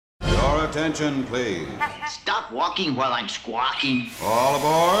Attention, please. Stop walking while I'm squawking. All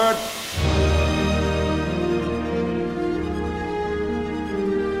aboard.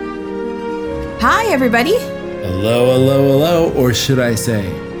 Hi, everybody. Hello, or should I say,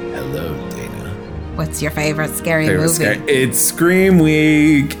 hello, Dana. What's your favorite scary movie? It's Scream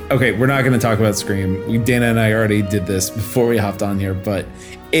Week. Okay, we're not going to talk about Scream. Dana and I already did this before we hopped on here, but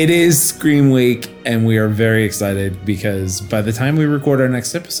it is Scream Week, and we are very excited because by the time we record our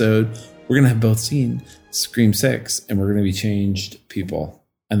next episode, we're going to have both seen Scream 6, and we're going to be changed people.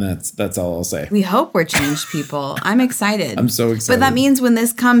 And that's all I'll say. We hope we're changed people. I'm excited. I'm so excited. But that means when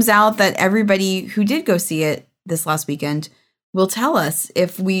this comes out that everybody who did go see it this last weekend will tell us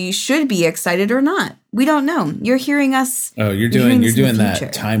if we should be excited or not. We don't know. You're hearing us. Oh, you're doing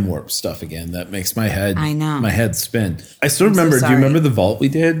that time warp stuff again. That makes my head. I know. My head spin. I still remember. Do you remember the vault we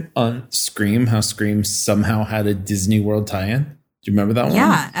did on Scream? How Scream somehow had a Disney World tie-in? Do you remember that one?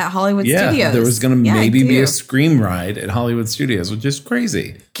 Yeah, at Hollywood Studios. Yeah, there was going to maybe be a Scream ride at Hollywood Studios, which is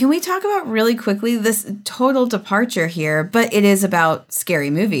crazy. Can we talk about really quickly this total departure here, but it is about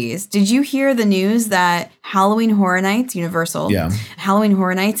scary movies. Did you hear the news that Halloween Horror Nights, Universal, Halloween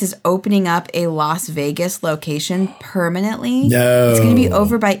Horror Nights is opening up a Las Vegas location permanently? No. It's going to be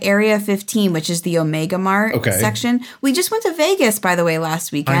over by Area 15, which is the Omega Mart section. We just went to Vegas, by the way,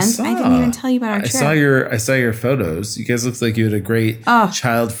 last weekend. I didn't even tell you about our trip. I saw your photos. You guys looked like you had a great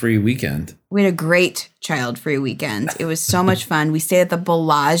child-free weekend. We had a great child-free weekend. It was so much fun. We stayed at the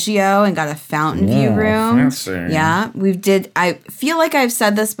Bellagio and got a fountain view room. Fancy. Yeah, we did. I feel like I've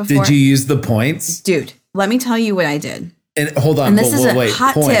said this before. Did you use the points? Dude, let me tell you what I did. And hold on, and this is a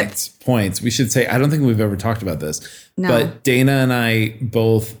hot points. We should say, I don't think we've ever talked about this, but Dana and I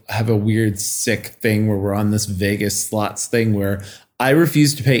both have a weird, sick thing where we're on this Vegas slots thing where I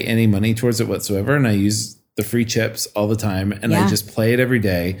refuse to pay any money towards it whatsoever. And I use the free chips all the time. And I just play it every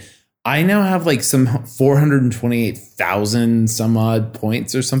day. I now have like some 428,000 some odd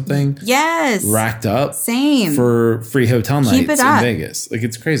points or something. Yes. Racked up. Same. For free hotel nights in Vegas. Like,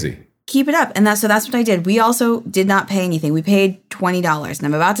 it's crazy. Keep it up. And that's what I did. We also did not pay anything. We paid $20. And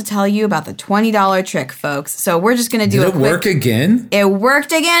I'm about to tell you about the $20 trick, folks. So we're just going to do Did it work again? It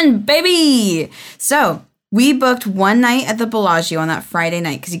worked again, baby. So we booked one night at the Bellagio on that Friday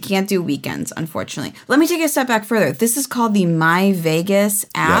night because you can't do weekends, unfortunately. Let me take a step back further. This is called the My Vegas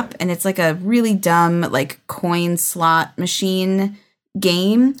app, and it's like a really dumb like coin slot machine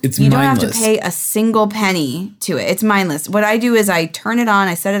game. It's you mindless. don't have to pay a single penny to it. It's mindless. What I do is I turn it on,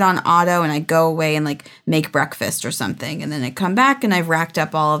 I set it on auto, and I go away and like make breakfast or something. And then I come back and I've racked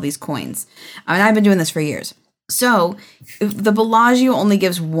up all of these coins. I mean, I've been doing this for years. So the Bellagio only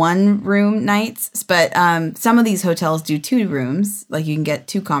gives 1 room nights, but some of these hotels do 2 rooms. Like you can get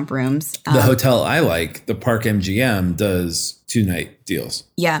 2 comp rooms. The hotel I like, the Park MGM, does 2-night deals.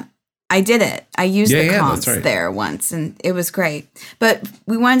 Yeah, I did it. I used the comps there once, and it was great. But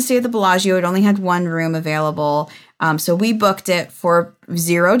we wanted to stay at the Bellagio. It only had 1 room available. So we booked it for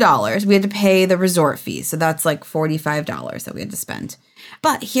 $0. We had to pay the resort fee. So that's like $45 that we had to spend.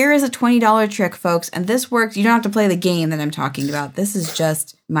 But here is a $20 trick, folks. And this works. You don't have to play the game that I'm talking about. This is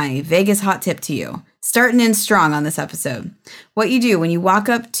just my Vegas hot tip to you. Starting in strong on this episode. What you do when you walk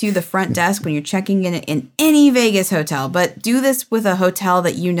up to the front desk when you're checking in any Vegas hotel, but do this with a hotel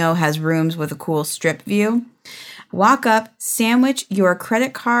that you know has rooms with a cool strip view. Walk up, sandwich your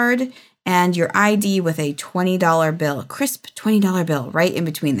credit card and your ID with a $20 bill, a crisp $20 bill right in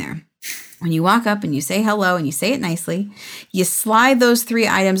between there. When you walk up and you say hello and you say it nicely, you slide those 3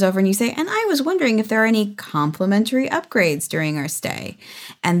 items over and you say, and I was wondering if there are any complimentary upgrades during our stay.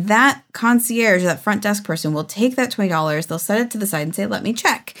 And that concierge, that front desk person will take that $20, they'll set it to the side and say, let me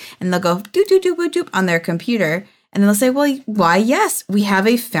check. And they'll go doop, doop, doop, doop, doop on their computer. And they'll say, well, why, yes, we have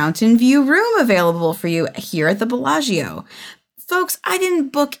a fountain view room available for you here at the Bellagio. Folks, I didn't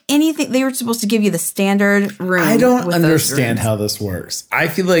book anything. They were supposed to give you the standard room. I don't understand how this works. I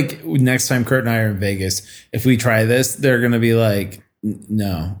feel like next time Kurt and I are in Vegas, if we try this, they're going to be like,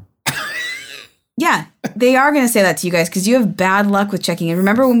 no. Yeah, they are going to say that to you guys because you have bad luck with checking in.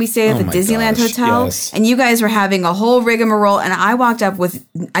 Remember when we stayed at the Disneyland Hotel and you guys were having a whole rigmarole and I walked up with,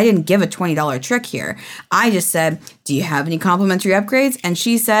 I didn't give a $20 trick here. I just said, do you have any complimentary upgrades? And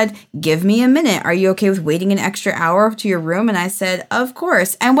she said, give me a minute. Are you okay with waiting an extra hour to your room? And I said, of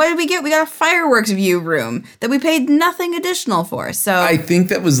course. And what did we get? We got a fireworks view room that we paid nothing additional for. So I think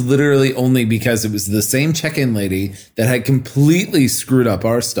that was literally only because it was the same check-in lady that had completely screwed up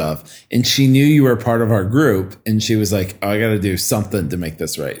our stuff. And she knew you were part of of our group, and she was like, oh, I got to do something to make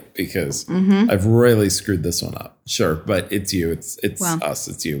this right because I've royally screwed this one up. Sure, but it's you. It's us.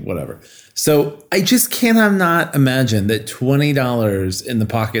 It's you. Whatever. So I just cannot not imagine that $20 in the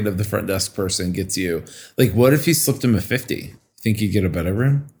pocket of the front desk person gets you. Like, what if you slipped him a 50? Think you get a better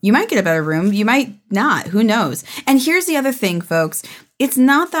room? You might get a better room. You might not. Who knows? And here's the other thing, folks. It's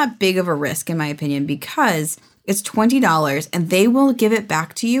not that big of a risk, in my opinion, because it's $20 and they will give it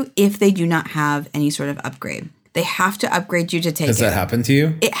back to you if they do not have any sort of upgrade. They have to upgrade you to take it. Has that happened to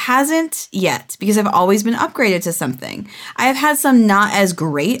you? It hasn't yet because I've always been upgraded to something. I have had some not as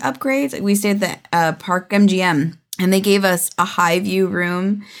great upgrades. We stayed at the Park MGM. And they gave us a high view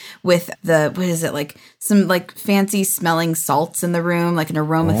room with some fancy smelling salts in the room, like an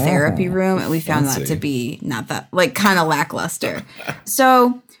aromatherapy room. And we found that to be not that, kind of lackluster.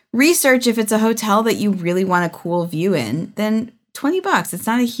 So research if it's a hotel that you really want a cool view in, then $20. It's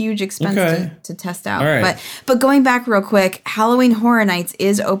not a huge expense to test out. Right. But going back real quick, Halloween Horror Nights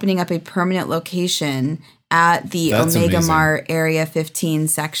is opening up a permanent location at the Omega Mart Area 15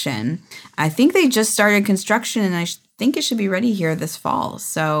 section. I think they just started construction, and I think it should be ready here this fall.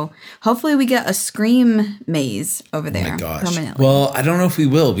 So hopefully we get a Scream maze over there permanently. Well, I don't know if we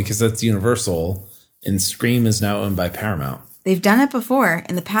will because that's Universal, and Scream is now owned by Paramount. They've done it before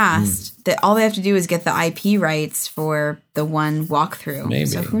in the past. That all they have to do is get the IP rights for the one walkthrough. Maybe.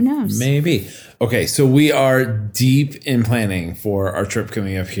 So who knows? Maybe. Okay, so we are deep in planning for our trip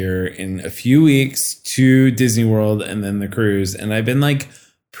coming up here in a few weeks to Disney World and then the cruise. And I've been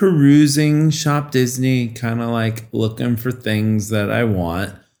perusing Shop Disney, kind of looking for things that I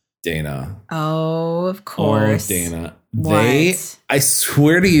want. Dana. Oh, of course. Oh, Dana. What? I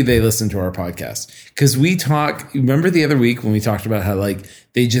swear to you, they listen to our podcast because we talk. Remember the other week when we talked about how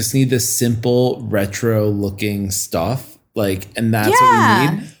they just need the simple retro looking stuff, and that's what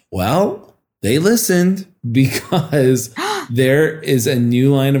we need. Well, they listened because there is a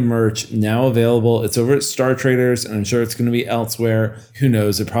new line of merch now available. It's over at Star Traders, and I'm sure it's going to be elsewhere. Who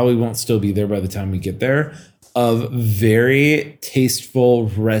knows? It probably won't still be there by the time we get there. Of very tasteful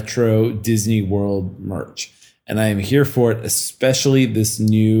retro Disney World merch. And I am here for it, especially this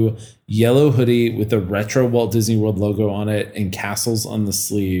new yellow hoodie with the retro Walt Disney World logo on it and castles on the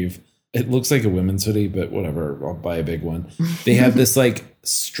sleeve. It looks like a women's hoodie, but whatever. I'll buy a big one. They have this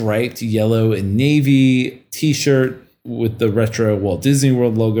striped yellow and navy t-shirt with the retro Walt Disney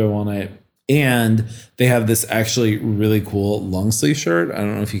World logo on it. And they have this actually really cool long sleeve shirt. I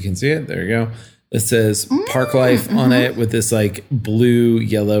don't know if you can see it. There you go. It says Park Life on it with this blue,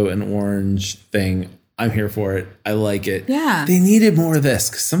 yellow, and orange thing. I'm here for it. I like it. Yeah. They needed more of this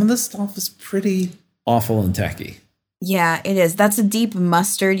because some of the stuff is pretty awful and tacky. Yeah, it is. That's a deep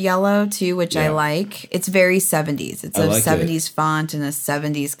mustard yellow too, which I like. It's very 70s. It's a 70s font and a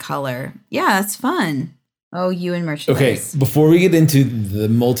 70s color. Yeah, that's fun. Oh, you and merchandise. Okay, before we get into the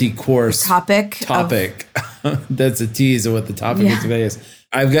multi-course topic, that's a tease of what the topic of today is.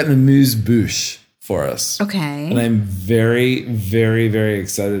 I've got an amuse-bouche for us. Okay. And I'm very, very, very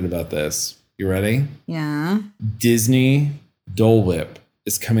excited about this. You ready? Yeah. Disney Dole Whip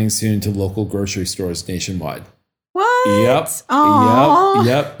is coming soon to local grocery stores nationwide. What? Yep.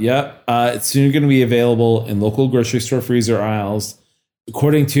 Aww. Yep. It's soon going to be available in local grocery store freezer aisles.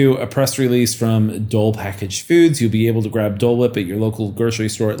 According to a press release from Dole Packaged Foods, you'll be able to grab Dole Whip at your local grocery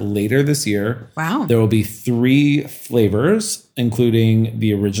store later this year. Wow. There will be 3 flavors, including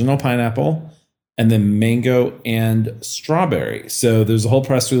the original pineapple, and then mango and strawberry. So there's a whole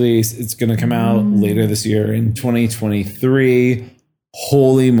press release. It's going to come out later this year in 2023.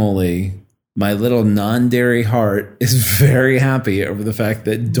 Holy moly. My little non-dairy heart is very happy over the fact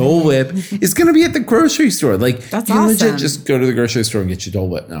that Dole Whip is going to be at the grocery store. That's you can awesome. legit just go to the grocery store and get your Dole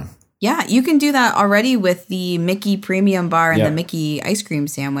Whip now. Yeah, you can do that already with the Mickey Premium Bar and the Mickey Ice Cream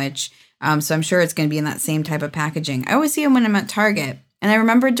Sandwich. So I'm sure it's going to be in that same type of packaging. I always see them when I'm at Target. And I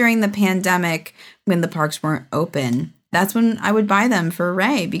remember during the pandemic when the parks weren't open, that's when I would buy them for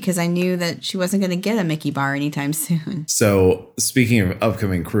Ray because I knew that she wasn't going to get a Mickey bar anytime soon. So speaking of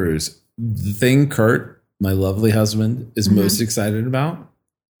upcoming cruise, the thing Kurt, my lovely husband, is most excited about,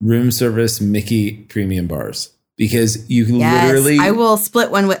 room service Mickey Premium Bars. Because you can literally... I will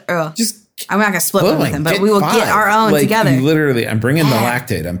split one with... I'm not going to split one with him, but we will get our own together. Literally, I'm bringing the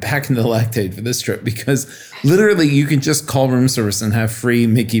lactate. I'm packing the lactate for this trip because literally you can just call room service and have free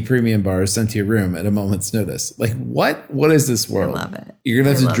Mickey Premium Bars sent to your room at a moment's notice. What? What is this world? I love it. You're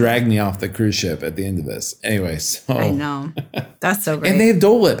going to have to drag me off the cruise ship at the end of this. Anyway, so... I know. That's so great. And they have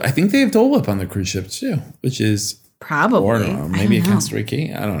Dole Whip. I think they have Dole Whip on the cruise ship too, which is... Probably. Or I don't know, maybe a Castaway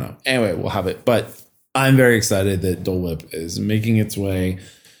Cay. I don't know. Anyway, we'll have it. But I'm very excited that Dole Whip is making its way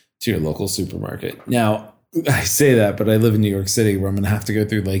to your local supermarket. Now, I say that, but I live in New York City where I'm going to have to go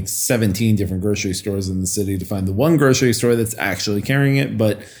through like 17 different grocery stores in the city to find the one grocery store that's actually carrying it.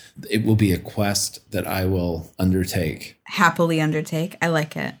 But it will be a quest that I will undertake. Happily undertake. I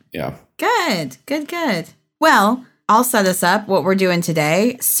like it. Yeah. Good. Well, I'll set us up what we're doing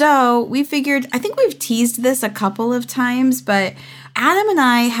today. So we figured, I think we've teased this a couple of times, but Adam and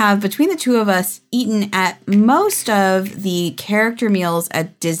I have, between the two of us, eaten at most of the character meals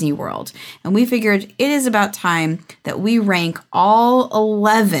at Disney World. And we figured it is about time that we rank all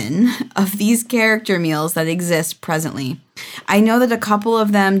 11 of these character meals that exist presently. I know that a couple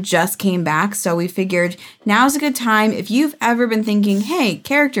of them just came back, so we figured now's a good time. If you've ever been thinking, hey,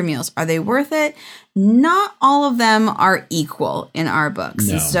 character meals, are they worth it? Not all of them are equal in our books.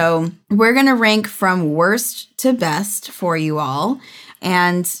 No. So we're going to rank from worst to best for you all.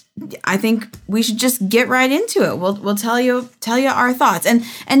 And I think we should just get right into it. We'll tell you our thoughts.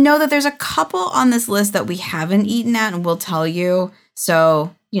 And know that there's a couple on this list that we haven't eaten at, and we'll tell you.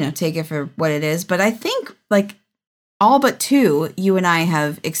 So, take it for what it is. But I think like all but two you and I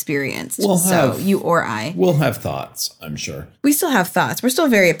have experienced. You or I. We'll have thoughts, I'm sure. We still have thoughts. We're still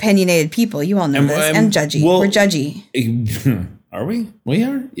very opinionated people. You all know this. And judgy. We're judgy. Are we? We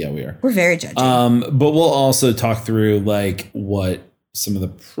are? Yeah, we are. We're very judgy. But we'll also talk through like what some of the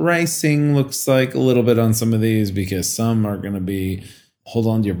pricing looks like a little bit on some of these, because some are going to be hold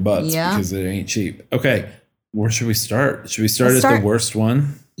on to your butts because it ain't cheap. Okay. Where should we start? Should we start at the worst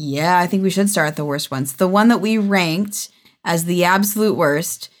one? Yeah, I think we should start at the worst ones. The one that we ranked as the absolute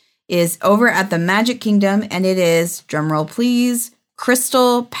worst is over at the Magic Kingdom, and it is, drumroll please,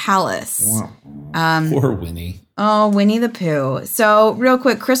 Crystal Palace. Wow. Poor Winnie. Oh, Winnie the Pooh. So real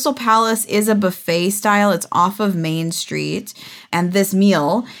quick, Crystal Palace is a buffet style. It's off of Main Street. And this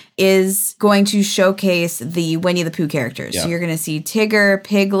meal is going to showcase the Winnie the Pooh characters. Yep. So you're going to see Tigger,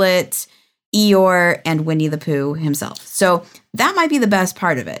 Piglet, Eeyore, and Winnie the Pooh himself. So that might be the best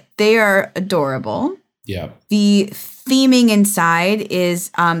part of it. They are adorable. Yeah. The theming inside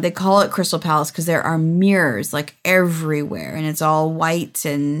is, they call it Crystal Palace because there are mirrors like everywhere, and it's all white,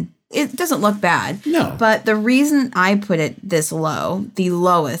 and it doesn't look bad. No. But the reason I put it this low, the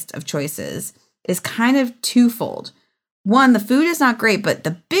lowest of choices, is kind of twofold. One, the food is not great, but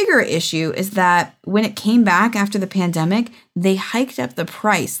the bigger issue is that when it came back after the pandemic, they hiked up the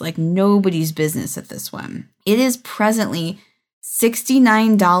price like nobody's business at this one. It is presently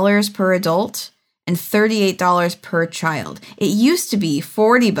 $69 per adult and $38 per child. It used to be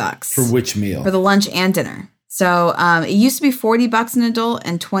 $40. For which meal? For the lunch and dinner. So it used to be $40 an adult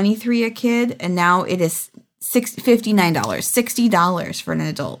and $23 a kid, and now it is $59, $60 for an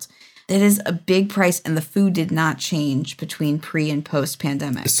adult. That is a big price, and the food did not change between pre and post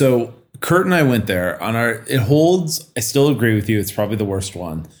pandemic. So Kurt and I went there it holds, I still agree with you, it's probably the worst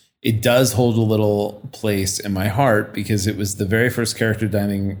one. It does hold a little place in my heart because it was the very first character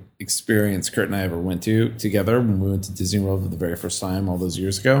dining experience Kurt and I ever went to together when we went to Disney World for the very first time all those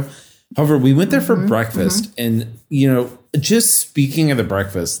years ago. However, we went there for breakfast, and, just speaking of the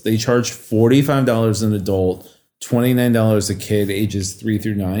breakfast, they charge $45 an adult, $29 a kid, ages 3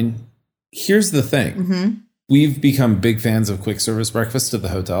 through 9. Here's the thing. We've become big fans of quick service breakfast at the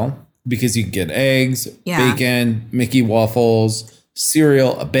hotel because you can get eggs, bacon, Mickey waffles,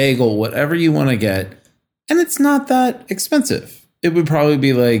 cereal, a bagel, whatever you want to get. And it's not that expensive. It would probably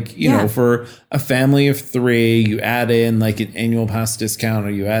be like, for a family of 3, you add in like an annual pass discount,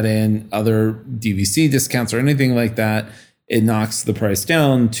 or you add in other DVC discounts or anything like that. It knocks the price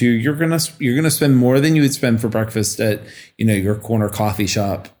down to you're gonna spend more than you would spend for breakfast at your corner coffee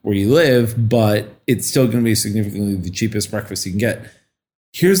shop where you live, but it's still going to be significantly the cheapest breakfast you can get.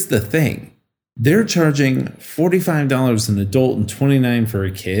 Here's the thing: they're charging $45 an adult and $29 for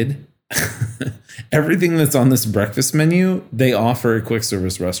a kid. Everything that's on this breakfast menu, they offer at quick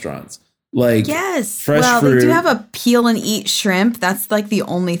service restaurants. Like, yes, fresh fruit. They do have a peel and eat shrimp. That's like the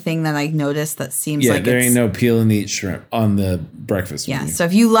only thing that I noticed that seems like there ain't no peel and eat shrimp on the breakfast menu. So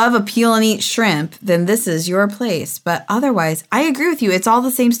if you love a peel and eat shrimp, then this is your place. But otherwise, I agree with you. It's all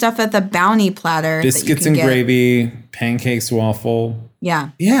the same stuff at the bounty platter. Biscuits and gravy, pancakes, waffle.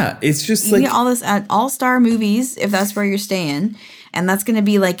 Yeah. It's just you get all this at All-Star Movies if that's where you're staying, and that's going to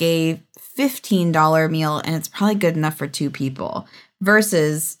be like a $15 meal, and it's probably good enough for 2 people.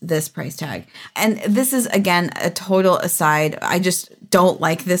 Versus this price tag. And this is, again, a total aside. I just don't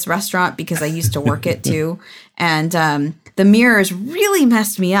like this restaurant because I used to work it too. And the mirrors really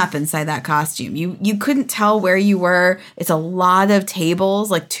messed me up inside that costume. You couldn't tell where you were. It's a lot of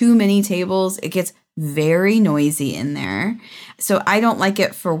tables, like too many tables. It gets very noisy in there. So I don't like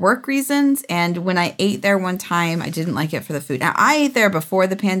it for work reasons. And when I ate there one time, I didn't like it for the food. Now, I ate there before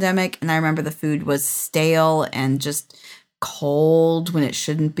the pandemic, and I remember the food was stale and just cold when it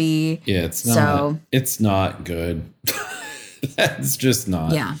shouldn't be. Yeah, it's not good. That's just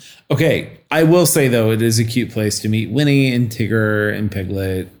not. Yeah. Okay, I will say though, it is a cute place to meet Winnie and Tigger and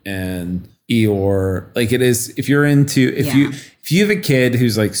Piglet and Eeyore. Like it is, if you have a kid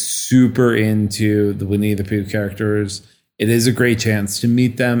who's like super into the Winnie the Pooh characters, it is a great chance to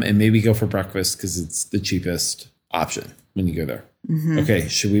meet them and maybe go for breakfast because it's the cheapest option when you go there. Mm-hmm. Okay,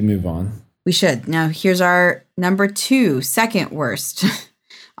 should we move on? We should. Now here's our number 2, second worst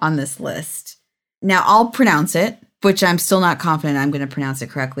on this list. Now I'll pronounce it, which I'm still not confident I'm going to pronounce it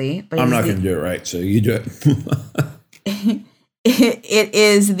correctly. But I'm not going to do it right, so you do it. It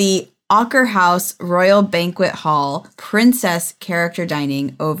is the Ocker House Royal Banquet Hall Princess Character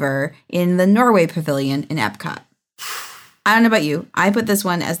Dining over in the Norway Pavilion in Epcot. I don't know about you. I put this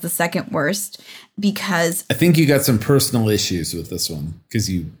one as the second worst because I think you got some personal issues with this one because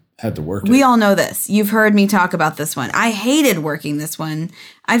you had to work it. We all know this. You've heard me talk about this one. I hated working this one.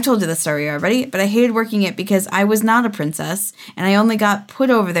 I've told you the story already, but I hated working it because I was not a princess, and I only got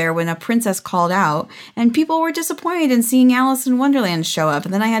put over there when a princess called out, and people were disappointed in seeing Alice in Wonderland show up,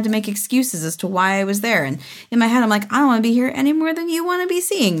 and then I had to make excuses as to why I was there. And in my head, I'm like, I don't want to be here any more than you want to be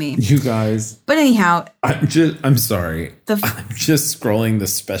seeing me. You guys. But anyhow. I'm sorry. I'm just scrolling the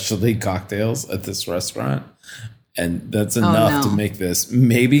specialty cocktails at this restaurant. And that's enough to make this.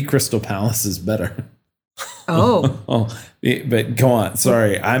 Maybe Crystal Palace is better. Oh. But go on.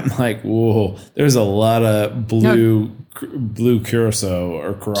 Sorry. I'm like, whoa. There's a lot of blue curacao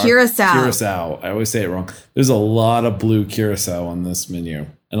or curacao. I always say it wrong. There's a lot of blue curacao on this menu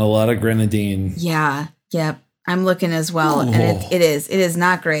and a lot of grenadine. Yeah. Yep. I'm looking as well. And it is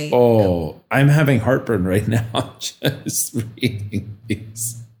not great. Oh, I'm having heartburn right now just reading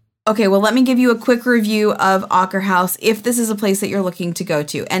these. Okay, well, let me give you a quick review of Ocker House if this is a place that you're looking to go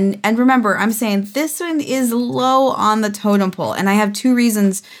to. And remember, I'm saying this one is low on the totem pole, and I have 2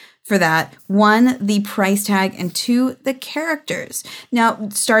 reasons for that. 1, the price tag, and 2, the characters. Now,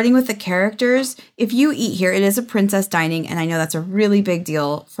 starting with the characters, if you eat here, it is a princess dining, and I know that's a really big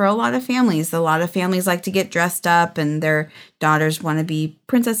deal for a lot of families. A lot of families like to get dressed up, and their daughters want to be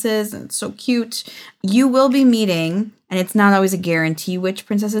princesses, and it's so cute. You will be meeting, and it's not always a guarantee which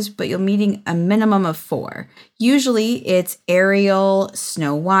princesses, but you're meeting a minimum of 4. Usually it's Ariel,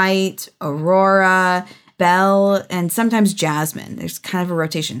 Snow White, Aurora, Belle, and sometimes Jasmine. There's kind of a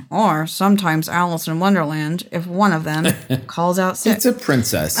rotation. Or sometimes Alice in Wonderland, if one of them calls out sick. It's a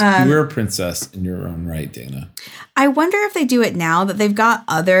princess. You're a princess in your own right, Dana. I wonder if they do it now that they've got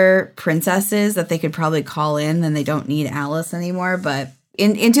other princesses that they could probably call in, then they don't need Alice anymore. But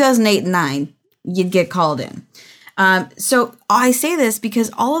in 2008 and 9, you'd get called in. So I say this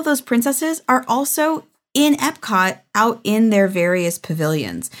because all of those princesses are also in Epcot out in their various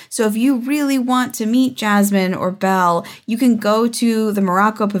pavilions. So if you really want to meet Jasmine or Belle, you can go to the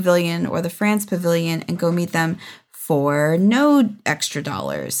Morocco Pavilion or the France Pavilion and go meet them for no extra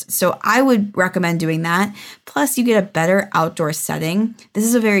dollars. So I would recommend doing that. Plus you get a better outdoor setting. This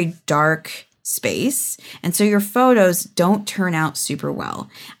is a very dark space, and so your photos don't turn out super well.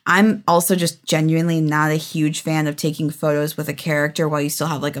 I'm also just genuinely not a huge fan of taking photos with a character while you still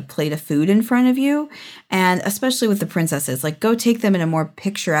have like a plate of food in front of you, and especially with the princesses, like go take them in a more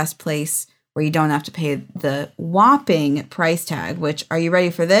picturesque place where you don't have to pay the whopping price tag, which, are you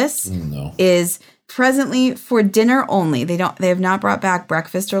ready for this? No. Is presently for dinner only. They have not brought back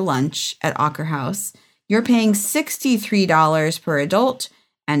breakfast or lunch at Ocker House. You're paying $63 per adult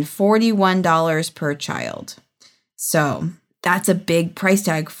and $41 per child. So that's a big price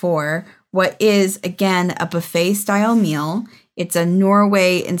tag for what is, again, a buffet style meal. It's a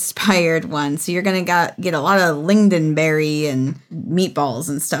Norway inspired one. So you're going to get a lot of lingonberry and meatballs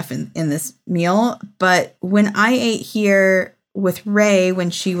and stuff in this meal. But when I ate here with Ray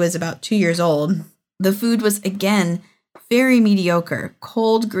when she was about 2 years old, the food was, again, very mediocre.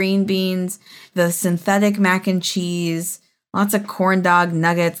 Cold green beans, the synthetic mac and cheese, lots of corn dog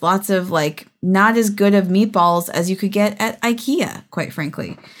nuggets, lots of like not as good of meatballs as you could get at IKEA, quite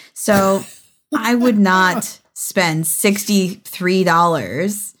frankly. So I would not spend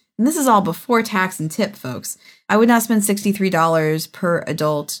 $63. And this is all before tax and tip, folks. I would not spend $63 per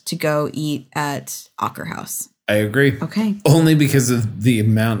adult to go eat at Ocker House. I agree. Okay. Only because of the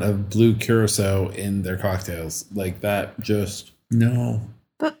amount of blue curacao in their cocktails. Like that, just no.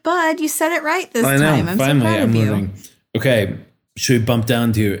 But Bud, you said it right this time. I'm Finally, so proud of you. moving. Okay, should we bump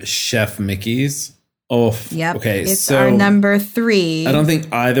down to Chef Mickey's Oh, yep. Okay. It's so our number 3. I don't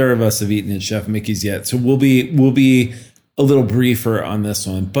think either of us have eaten at Chef Mickey's yet, so we'll be a little briefer on this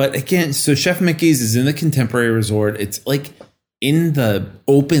one. But again, so Chef Mickey's is in the Contemporary Resort. It's like in the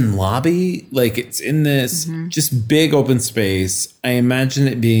open lobby, like it's in this just big open space. I imagine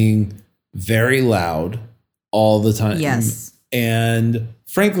it being very loud all the time. Yes. And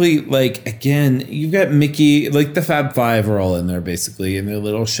frankly, like, again, you've got Mickey, like the Fab Five are all in there basically in their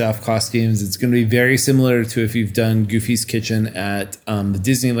little chef costumes. It's going to be very similar to if you've done Goofy's Kitchen at the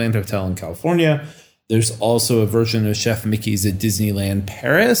Disneyland Hotel in California. There's also a version of Chef Mickey's at Disneyland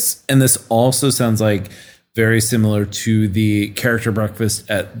Paris. And this also sounds like very similar to the character breakfast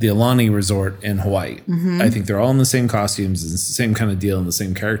at the Aulani Resort in Hawaii. I think they're all in the same costumes. It's the same kind of deal and the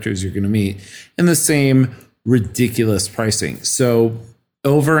same characters you're going to meet and the same ridiculous pricing. So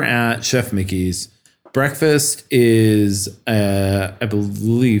over at Chef Mickey's, breakfast is, I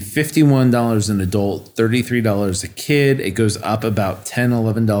believe, $51 an adult, $33 a kid. It goes up about $10,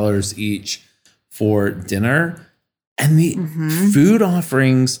 $11 each for dinner. And the food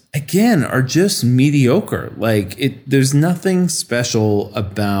offerings, again, are just mediocre. Like, there's nothing special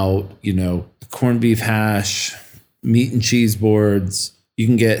about, corned beef hash, meat and cheese boards. You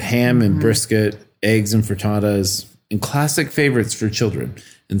can get ham and brisket, eggs and frittatas, and classic favorites for children.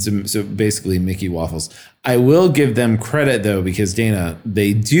 And so basically Mickey waffles. I will give them credit, though, because, Dana,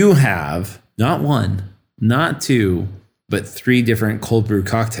 they do have not 1, not 2, but 3 different cold brew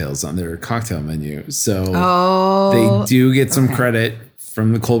cocktails on their cocktail menu. So they do get some credit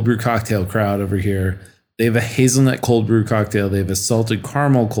from the cold brew cocktail crowd over here. They have a hazelnut cold brew cocktail. They have a salted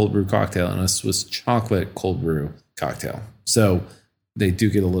caramel cold brew cocktail and a Swiss chocolate cold brew cocktail. So they do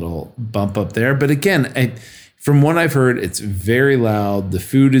get a little bump up there. But again, from what I've heard, it's very loud. The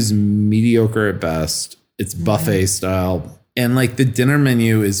food is mediocre at best. It's buffet style. And like the dinner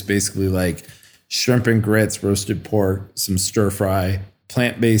menu is basically like shrimp and grits, roasted pork, some stir fry,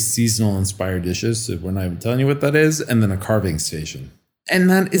 plant-based seasonal inspired dishes. So we're not even telling you what that is. And then a carving station. And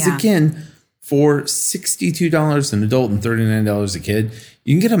that is, again, for $62 an adult and $39 a kid,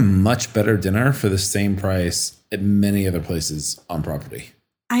 you can get a much better dinner for the same price at many other places on property.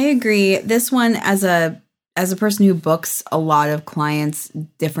 I agree. This one, as a person who books a lot of clients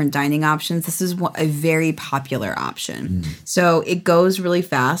different dining options, this is a very popular option. So it goes really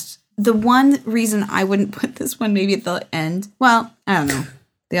fast. The one reason I wouldn't put this one maybe at the end, well, I don't know.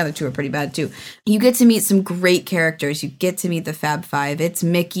 The other 2 are pretty bad too. You get to meet some great characters. You get to meet the Fab Five. It's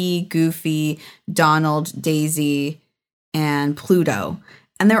Mickey, Goofy, Donald, Daisy, and Pluto.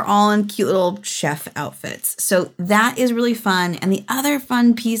 And they're all in cute little chef outfits. So that is really fun. And the other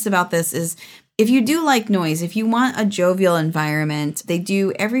fun piece about this is if you do like noise, if you want a jovial environment, they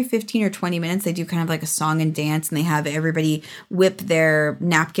do every 15 or 20 minutes, they do kind of like a song and dance, and they have everybody whip their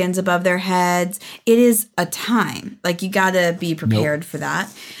napkins above their heads. It is a time. Like, you got to be prepared for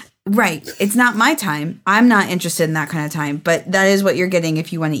that. Right. It's not my time. I'm not interested in that kind of time, but that is what you're getting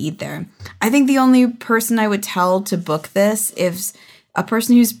if you want to eat there. I think the only person I would tell to book this is a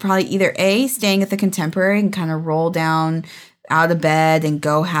person who's probably either A, staying at the Contemporary and kind of roll down out of bed and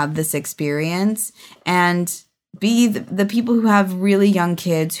go have this experience, and B, the people who have really young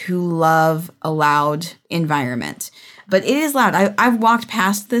kids who love a loud environment. But it is loud. I've walked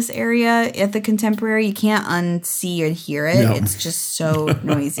past this area at the Contemporary. You can't unsee and hear it. No. It's just so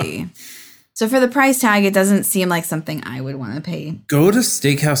noisy. So for the price tag, it doesn't seem like something I would want to pay. Go to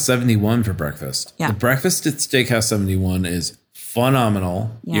Steakhouse 71 for breakfast. Yeah. The breakfast at Steakhouse 71 is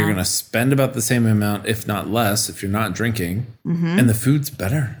phenomenal. Yeah. You're going to spend about the same amount, if not less, if you're not drinking. And the food's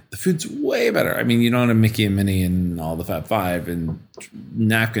better. The food's way better. I mean, you don't have Mickey and Minnie and all the Fab Five and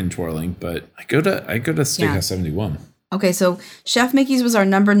napkin twirling, but I go to Steakhouse 71. Okay, so Chef Mickey's was our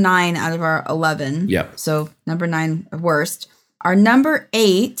number 9 out of our 11. Yep. So number 9 worst. Our number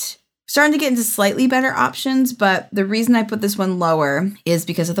 8, starting to get into slightly better options, but the reason I put this one lower is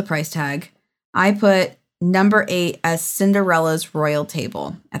because of the price tag. I put number 8 as Cinderella's Royal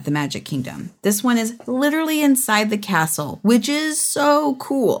Table at the Magic Kingdom. This one is literally inside the castle, which is so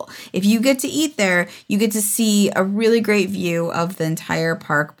cool. If you get to eat there, you get to see a really great view of the entire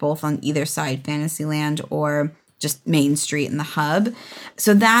park, both on either side, Fantasyland or just Main Street in the hub.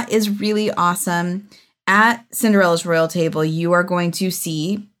 So that is really awesome. At Cinderella's Royal Table, you are going to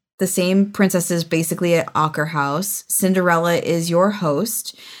see the same princesses basically at Ocker House. Cinderella is your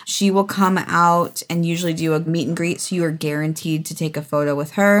host. She will come out and usually do a meet and greet, so you are guaranteed to take a photo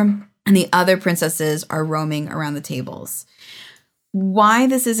with her. And the other princesses are roaming around the tables. Why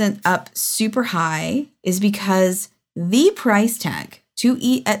this isn't up super high is because the price tag to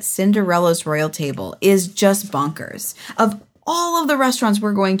eat at Cinderella's Royal Table is just bonkers. Of all of the restaurants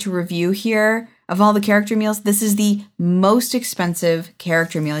we're going to review here, of all the character meals, this is the most expensive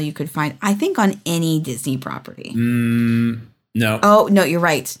character meal you could find, I think, on any Disney property. No. Oh, no, you're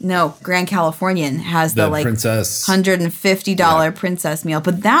right. No, Grand Californian has the like princess $150 princess meal.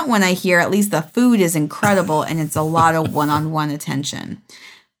 But that one, I hear, at least the food is incredible and it's a lot of one-on-one attention.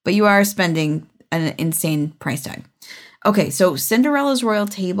 But you are spending an insane price tag. Okay, so Cinderella's Royal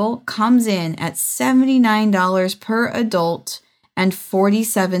Table comes in at $79 per adult and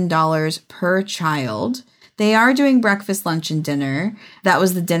 $47 per child. They are doing breakfast, lunch, and dinner. That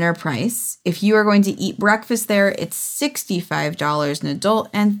was the dinner price. If you are going to eat breakfast there, it's $65 an adult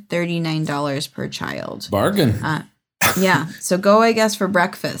and $39 per child. Bargain. Yeah, so go, I guess, for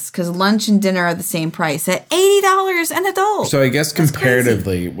breakfast, because lunch and dinner are the same price at $80 an adult. So I guess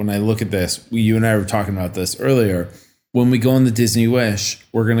comparatively, when I look at this, you and I were talking about this earlier. When we go on the Disney Wish,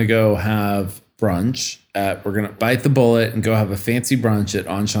 we're going to go have brunch. We're going to bite the bullet and go have a fancy brunch at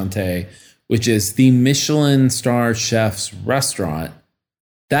Enchante, which is the Michelin star chef's restaurant.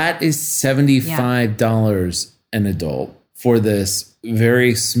 That is $75 an adult for this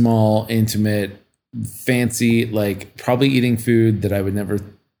very small, intimate, fancy, like probably eating food that I would never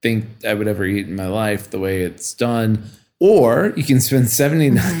think I would ever eat in my life the way it's done. Or you can spend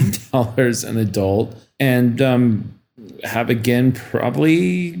 $79 an adult and have, again,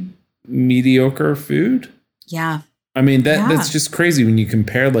 probably mediocre food. Yeah. I mean, that's just crazy when you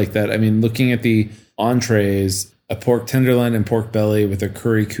compare like that. I mean, looking at the entrees, a pork tenderloin and pork belly with a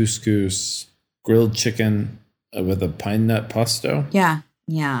curry couscous, grilled chicken with a pine nut pesto. Yeah.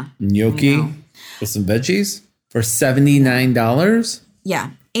 Yeah. Gnocchi with some veggies for $79. Yeah.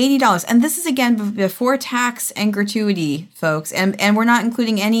 $80. And this is, again, before tax and gratuity, folks. And we're not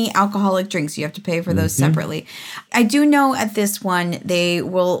including any alcoholic drinks. You have to pay for those separately. I do know at this one, they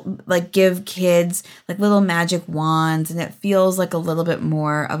will like give kids like little magic wands, and it feels like a little bit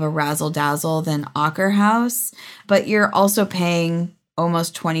more of a razzle dazzle than Ocker House. But you're also paying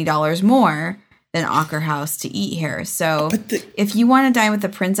almost $20 more than Ocker House to eat here. So if you want to dine with the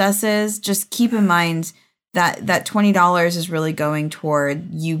princesses, just keep in mind that $20 is really going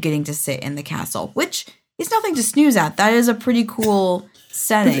toward you getting to sit in the castle, which is nothing to snooze at. That is a pretty cool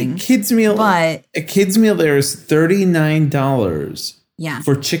setting. But a kid's meal there is $39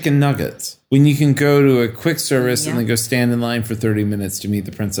 for chicken nuggets, when you can go to a quick service and then go stand in line for 30 minutes to meet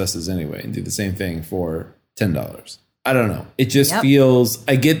the princesses anyway and do the same thing for $10. I don't know. It just feels,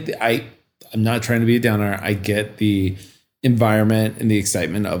 I'm not trying to be a downer. I get the environment and the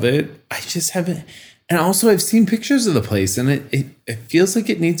excitement of it. I just haven't. And also, I've seen pictures of the place, and it feels like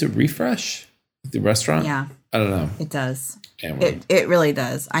it needs a refresh. The restaurant? Yeah. I don't know. It does. Anyway. It really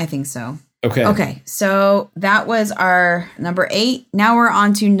does. I think so. Okay. So that was our number 8. Now we're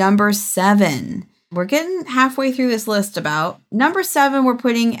on to number 7. We're getting halfway through this list about. Number 7 we're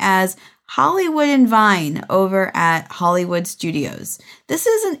putting as Hollywood and Vine over at Hollywood Studios. This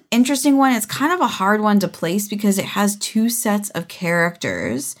is an interesting one. It's kind of a hard one to place because it has 2 sets of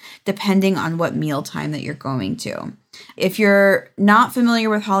characters depending on what mealtime that you're going to. If you're not familiar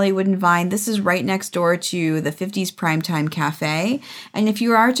with Hollywood and Vine, this is right next door to the 50s Primetime Cafe. And if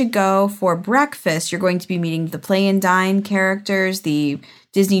you are to go for breakfast, you're going to be meeting the Play and Dine characters, the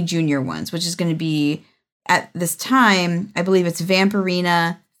Disney Junior ones, which is going to be, at this time, I believe it's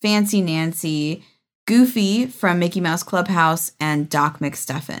Vampirina, Fancy Nancy, Goofy from Mickey Mouse Clubhouse, and Doc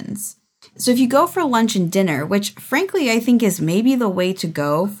McStuffins. So if you go for lunch and dinner, which frankly I think is maybe the way to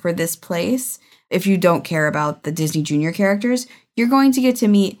go for this place, if you don't care about the Disney Junior characters, you're going to get to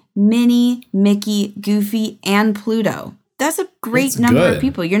meet Minnie, Mickey, Goofy, and Pluto. That's a great number of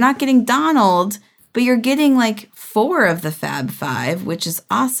people. You're not getting Donald, but you're getting like 4 of the Fab Five, which is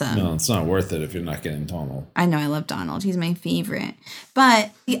awesome. No, it's not worth it if you're not getting Donald. I know, I love Donald. He's my favorite.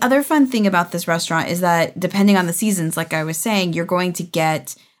 But the other fun thing about this restaurant is that depending on the seasons, like I was saying, you're going to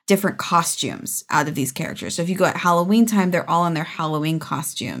get different costumes out of these characters. So if you go at Halloween time, they're all in their Halloween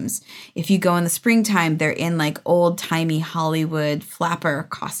costumes. If you go in the springtime, they're in like old-timey Hollywood flapper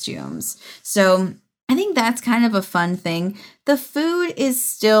costumes. So I think that's kind of a fun thing. The food is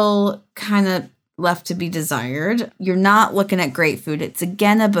still kind of left to be desired. You're not looking at great food. It's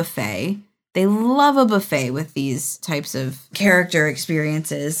again a buffet. They love a buffet with these types of character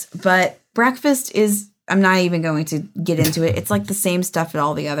experiences, but breakfast is, I'm not even going to get into it. It's like the same stuff at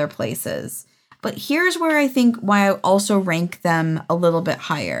all the other places. But here's where I think why I also rank them a little bit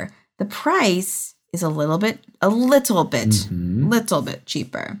higher. The price is a little bit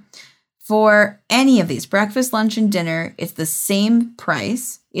cheaper. For any of these, breakfast, lunch, and dinner, it's the same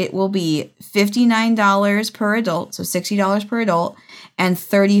price. It will be $59 per adult, so $60 per adult, and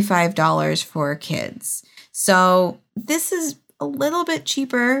 $35 for kids. So this is a little bit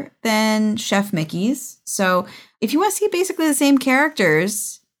cheaper than Chef Mickey's. So if you want to see basically the same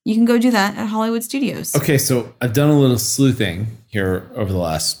characters, you can go do that at Hollywood Studios. Okay, so I've done a little sleuthing here over the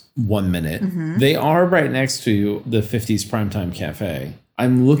last 1 minute. Mm-hmm. They are right next to the 50s Primetime Cafe.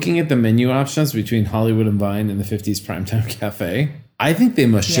 I'm looking at the menu options between Hollywood and Vine and the 50s Primetime Cafe. I think they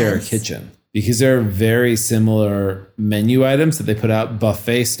must share a kitchen because there are very similar menu items that they put out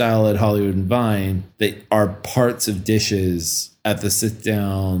buffet style at Hollywood and Vine that are parts of dishes at the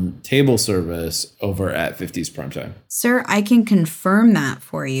sit-down table service over at 50s Primetime. Sir, I can confirm that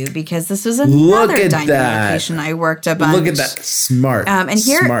for you because this was another dining location I worked a bunch. Look at that. Smart. And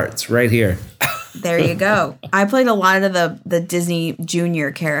here, Smarts right here. There you go. I played a lot of the Disney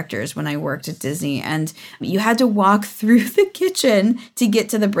Junior characters when I worked at Disney, and you had to walk through the kitchen to get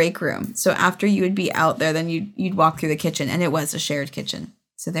to the break room. So after you would be out there, then you'd walk through the kitchen, and it was a shared kitchen.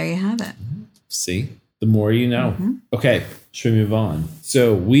 So there you have it. See? The more you know. Mm-hmm. Okay, should we move on?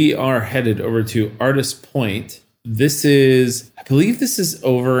 So we are headed over to Artist Point. I believe this is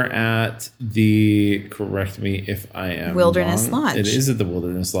over at correct me if I am Wilderness wrong. Lodge. It is at the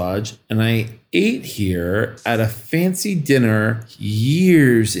Wilderness Lodge. And I ate here at a fancy dinner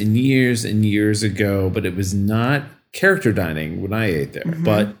years and years and years ago, but it was not character dining when I ate there. Mm-hmm.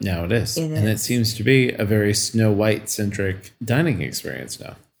 But now it is. And it seems to be a very Snow White-centric dining experience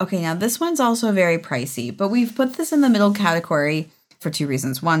now. Okay, now this one's also very pricey, but we've put this in the middle category for two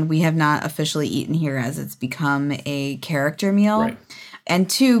reasons. One, we have not officially eaten here as it's become a character meal. Right. And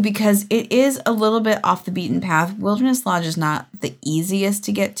two, because it is a little bit off the beaten path. Wilderness Lodge is not the easiest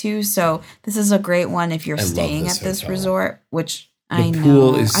to get to. So this is a great one if you're staying at this resort, which I know.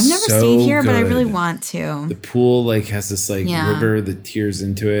 Pool is I've never stayed here, but I really want to. The pool has this river that tears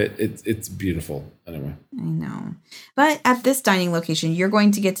into it. It's beautiful. Anyway. I know. But at this dining location, you're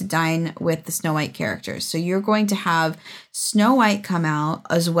going to get to dine with the Snow White characters. So you're going to have Snow White come out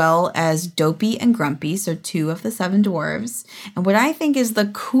as well as Dopey and Grumpy, so 2 of the 7 dwarves. And what I think is the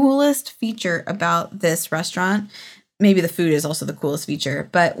coolest feature about this restaurant, maybe the food is also the coolest feature,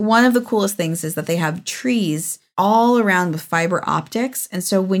 but one of the coolest things is that they have trees all around with fiber optics. And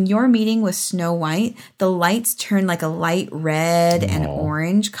so when you're meeting with Snow White, the lights turn like a light red and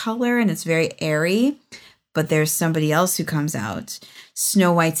orange color, and it's very airy. But there's somebody else who comes out.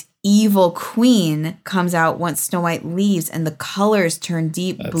 Snow White's evil queen comes out once Snow White leaves, and the colors turn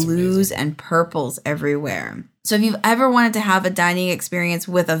deep blues and purples everywhere. So if you've ever wanted to have a dining experience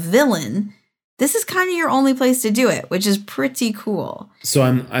with a villain, this is kind of your only place to do it, which is pretty cool. So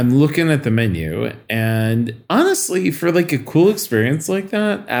I'm looking at the menu, and honestly, for a cool experience like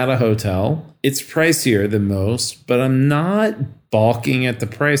that at a hotel, it's pricier than most, but I'm not balking at the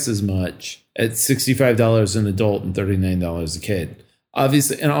price as much at $65 an adult and $39 a kid.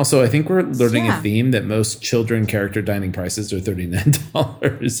 Obviously, and also I think we're learning a theme that most children character dining prices are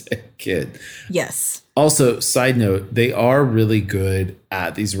 $39 a kid. Yes. Also, side note, they are really good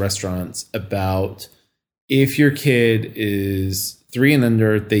at these restaurants about if your kid is 3 and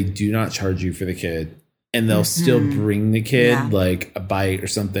under, they do not charge you for the kid. And they'll still bring the kid a bite or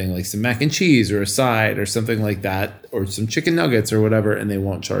something, like some mac and cheese or a side or something like that, or some chicken nuggets or whatever, and they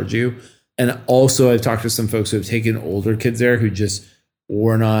won't charge you. And also, I've talked to some folks who have taken older kids there who just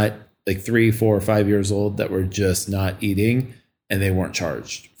were not 3, 4, or 5 years old that were just not eating, and they weren't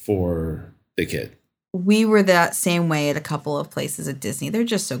charged for the kid. We were that same way at a couple of places at Disney. They're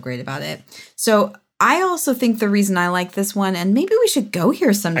just so great about it. So I also think the reason I like this one, and maybe we should go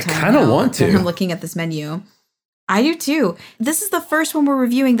here sometime. I kind of want to. I'm looking at this menu. I do too. This is the first one we're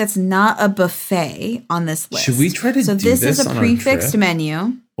reviewing that's not a buffet on this list. Should we try to do this? So this is a prefixed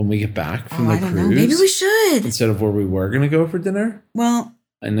menu. When we get back from the cruise? Know. Maybe we should. Instead of where we were going to go for dinner? Well,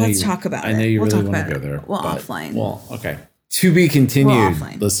 let's talk about it. I know you really want to go there. Well, offline. Well, okay. To be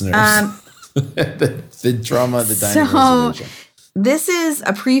continued, listeners. The drama of the dining reservation. This is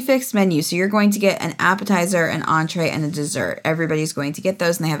a prefixed menu. So you're going to get an appetizer, an entree, and a dessert. Everybody's going to get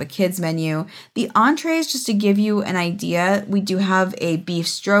those, and they have a kids menu. The entrees, just to give you an idea, we do have a beef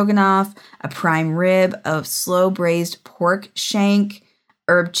stroganoff, a prime rib, a slow braised pork shank,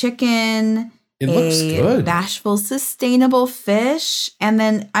 herb chicken, bashful sustainable fish, and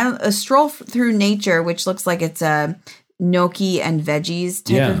then a stroll through nature, which looks like it's a gnocchi and veggies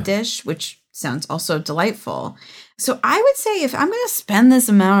type of dish, which sounds also delightful. So I would say if I'm going to spend this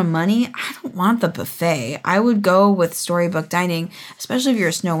amount of money, I don't want the buffet. I would go with Storybook Dining, especially if you're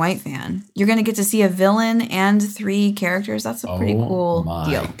a Snow White fan. You're going to get to see a villain and 3 characters. That's a pretty cool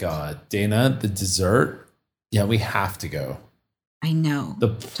deal. Oh my God. Dana, the dessert? Yeah, we have to go. I know.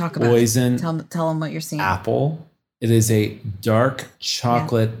 Talk about it. Tell them what you're seeing. Apple. It is a dark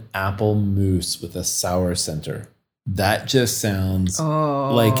chocolate apple mousse with a sour center. That just sounds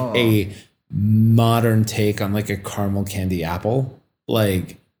like a modern take on like a caramel candy apple.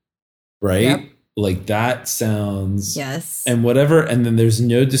 Like, right? Yep. Like that sounds. Yes. And whatever. And then there's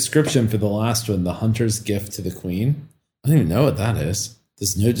no description for the last one, the hunter's gift to the queen. I don't even know what that is.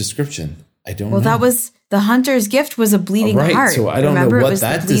 There's no description. I don't know. Well, that was the hunter's gift was a bleeding heart. So I don't know what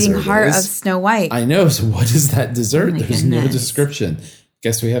that dessert is. The bleeding heart of Snow White. I know. So what is that dessert? There's no description.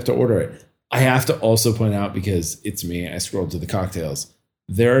 Guess we have to order it. I have to also point out, because it's me, I scrolled to the cocktails.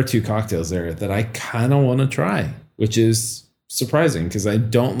 There are 2 cocktails there that I kind of want to try, which is surprising because I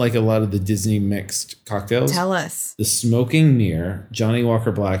don't like a lot of the Disney mixed cocktails. Tell us. The Smoking Mirror, Johnny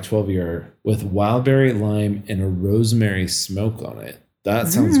Walker Black 12-year with wildberry lime and a rosemary smoke on it. That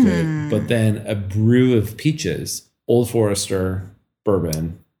sounds good. But then a brew of peaches, Old Forester,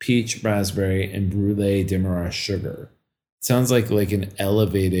 bourbon, peach, raspberry, and brulee demerara sugar. Sounds like an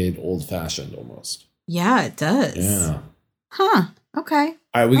elevated old fashioned almost. Yeah, it does. Yeah. Huh. Okay.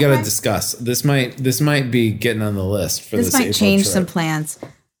 All right, we got to discuss. This might be getting on the list for this. This might change some plans.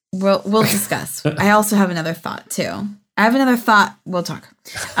 We'll discuss. I also have another thought too. I have another thought. We'll talk.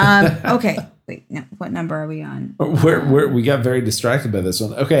 Okay. Wait. No, what number are we on? We got very distracted by this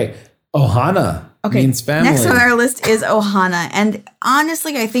one. Okay. Ohana means family. Next on our list is Ohana. And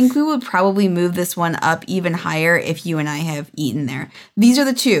honestly, I think we would probably move this one up even higher if you and I have eaten there. These are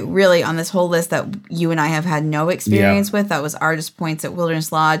the 2 really on this whole list that you and I have had no experience with. That was Artist Points at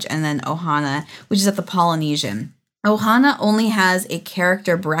Wilderness Lodge and then Ohana, which is at the Polynesian. Ohana only has a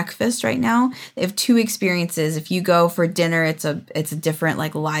character breakfast right now. They have 2 experiences. If you go for dinner, it's a different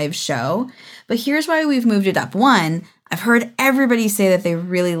like live show. But here's why we've moved it up. 1, I've heard everybody say that they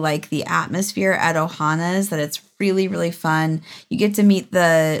really like the atmosphere at Ohana's, that it's really, really fun. You get to meet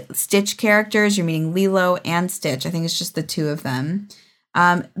the Stitch characters. You're meeting Lilo and Stitch. I think it's just the 2 of them.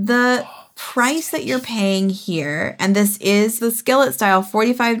 The price that you're paying here, and this is the skillet style,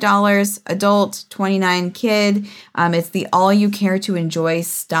 $45 adult, $29 kid. It's the all you care to enjoy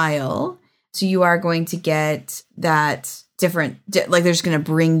style. So you are going to get that different, like they're just going to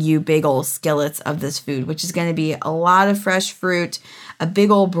bring you big old skillets of this food, which is going to be a lot of fresh fruit, a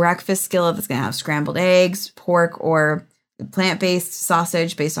big old breakfast skillet that's going to have scrambled eggs, pork, or plant-based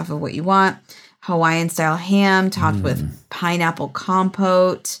sausage based off of what you want, Hawaiian style ham topped with pineapple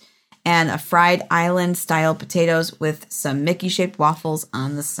compote, and a fried island style potatoes with some Mickey shaped waffles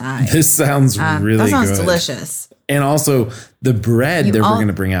on the side. This sounds really good. That sounds delicious. And also the bread that we're going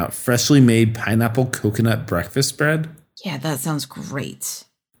to bring out, freshly made pineapple coconut breakfast bread. Yeah, that sounds great.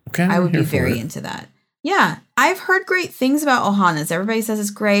 Okay, I would be very into that. Yeah, I've heard great things about Ohana's. Everybody says it's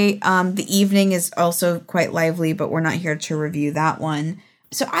great. The evening is also quite lively, but we're not here to review that one.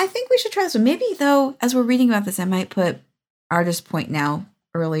 So I think we should try this one. Maybe, though, as we're reading about this, I might put Artist Point now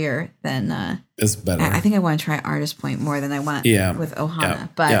earlier than... it's better. I think I want to try Artist Point more than I want with Ohana.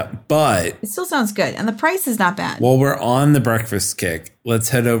 But it still sounds good. And the price is not bad. While we're on the breakfast kick, let's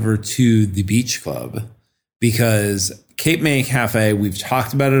head over to the Beach Club. Because Cape May Cafe, we've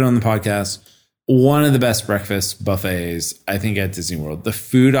talked about it on the podcast, one of the best breakfast buffets, I think, at Disney World. The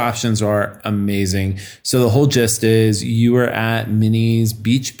food options are amazing. So the whole gist is you are at Minnie's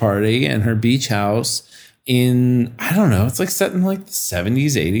beach party and her beach house in, I don't know, it's like set in like the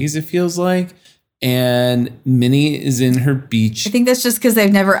 70s, 80s, it feels like. And Minnie is in her beach. I think that's just because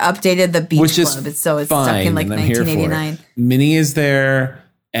they've never updated the beach club. It's stuck in like 1989. Minnie is there.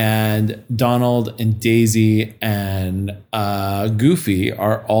 And Donald and Daisy and Goofy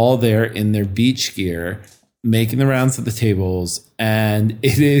are all there in their beach gear, making the rounds at the tables. And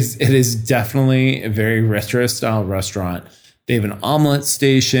it is definitely a very retro style restaurant. They have an omelet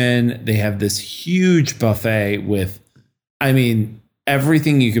station. They have this huge buffet with, I mean,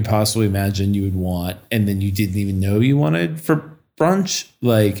 everything you could possibly imagine you would want. And then you didn't even know you wanted for brunch,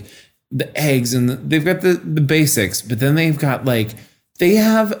 like the eggs, and they've got the basics, but then they've got like, they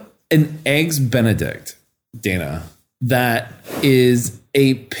have an Eggs Benedict, Dana, that is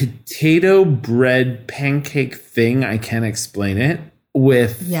a potato bread pancake thing. I can't explain it.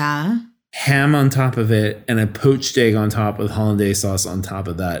 With ham on top of it and a poached egg on top with hollandaise sauce on top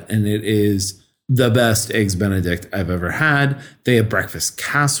of that. And it is the best Eggs Benedict I've ever had. They have breakfast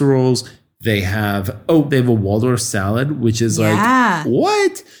casseroles. They have a Waldorf salad, which is like,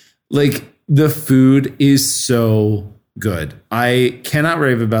 what? Like, the food is so good. I cannot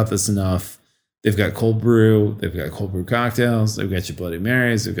rave about this enough. They've got cold brew. They've got cold brew cocktails. They've got your Bloody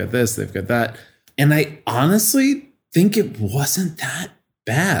Marys. They've got this. They've got that. And I honestly think it wasn't that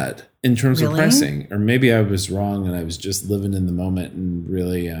bad in terms of pricing. Or maybe I was wrong and I was just living in the moment and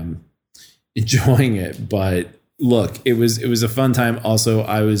really enjoying it. But look, it was a fun time. Also,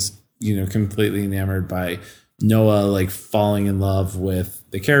 I was completely enamored by Noah like falling in love with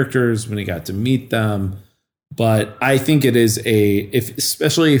the characters when he got to meet them. But I think it is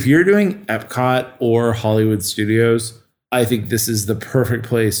especially if you're doing Epcot or Hollywood Studios, I think this is the perfect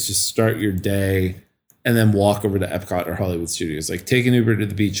place to start your day and then walk over to Epcot or Hollywood Studios. Like take an Uber to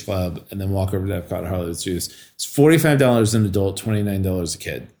the Beach Club and then walk over to Epcot or Hollywood Studios. It's $45 an adult, $29 a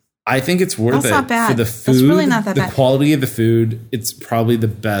kid. I think it's worth it for the food. That's really not that bad. The quality of the food. It's probably the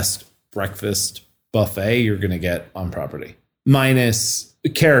best breakfast buffet you're going to get on property, minus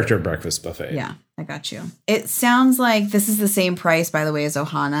character breakfast buffet. Yeah, I got you. It sounds like this is the same price, by the way, as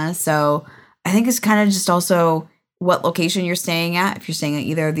Ohana. So I think it's kind of just also what location you're staying at, if you're staying at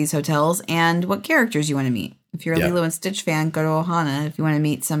either of these hotels, and what characters you want to meet. If you're a Lilo and Stitch fan, go to Ohana. If you want to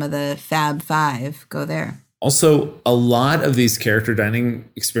meet some of the Fab Five, go there. Also, a lot of these character dining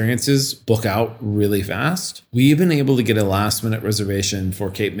experiences book out really fast. We've been able to get a last minute reservation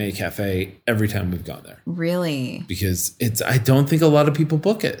for Cape May Cafe every time we've gone there. Really? Because I don't think a lot of people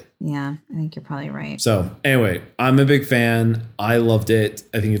book it. Yeah, I think you're probably right. So anyway, I'm a big fan. I loved it.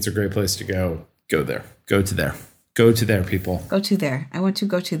 I think it's a great place to go. Go there. Go to there. Go to there, people. Go to there. I want to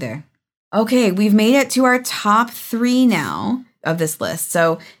go to there. Okay, we've made it to our top 3 now of this list.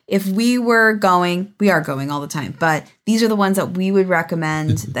 So if we were going, we are going all the time, but these are the ones that we would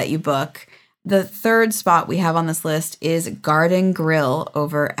recommend that you book. The third spot we have on this list is Garden Grill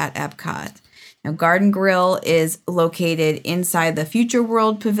over at Epcot. Now, Garden Grill is located inside the Future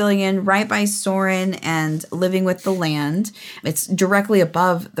World Pavilion, right by Soarin' and Living with the Land. It's directly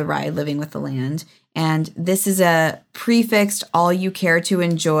above the ride Living with the Land. And this is a prefixed all you care to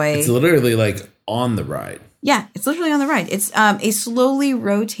enjoy. It's literally like on the ride. Yeah, it's literally on the ride. It's a slowly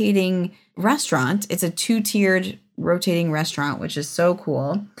rotating restaurant. It's a 2-tiered rotating restaurant, which is so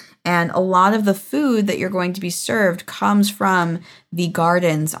cool. And a lot of the food that you're going to be served comes from the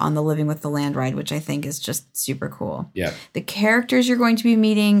gardens on the Living with the Land ride, which I think is just super cool. Yeah. The characters you're going to be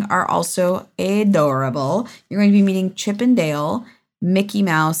meeting are also adorable. You're going to be meeting Chip and Dale, Mickey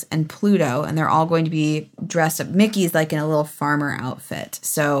Mouse, and Pluto, and they're all going to be dressed up. Mickey's like in a little farmer outfit.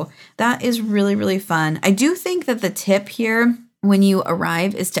 So that is really, really fun. I do think that the tip here when you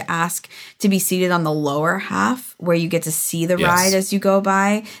arrive is to ask to be seated on the lower half where you get to see the ride as you go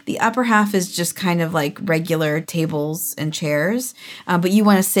by. The upper half is just kind of like regular tables and chairs, but you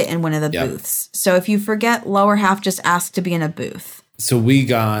want to sit in one of the booths. So if you forget lower half, just ask to be in a booth. So we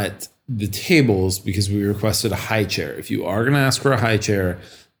got the tables because we requested a high chair. If you are going to ask for a high chair,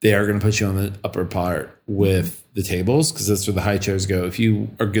 they are going to put you on the upper part with the tables because that's where the high chairs go. If you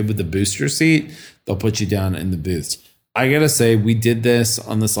are good with the booster seat, they'll put you down in the booths. I got to say, we did this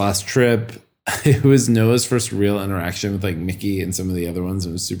on this last trip. It was Noah's first real interaction with like Mickey and some of the other ones.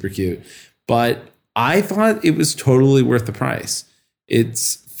 It was super cute. But I thought it was totally worth the price.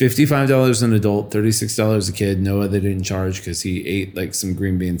 It's $55 an adult, $36 a kid. Noah, they didn't charge because he ate like some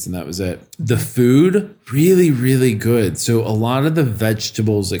green beans and that was it. The food, really, really good. So a lot of the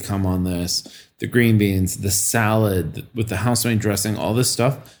vegetables that come on this, the green beans, the salad with the house-made dressing, all this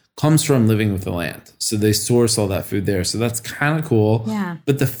stuff comes from Living with the Land. So they source all that food there. So that's kind of cool. Yeah.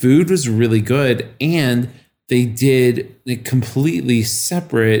 But the food was really good. And they did a completely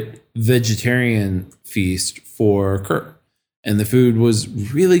separate vegetarian feast for Kurt. And the food was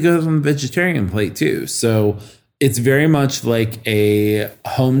really good on the vegetarian plate too. So it's very much like a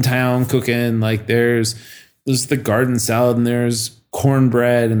hometown cooking. Like there's the garden salad and there's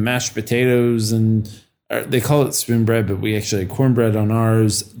cornbread and mashed potatoes and they call it spoon bread, but we actually had cornbread on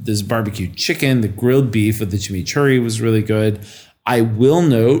ours. There's barbecue chicken. The grilled beef with the chimichurri was really good. I will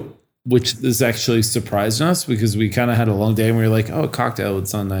note, which this actually surprised us because we kind of had a long day and we were like, oh, a cocktail would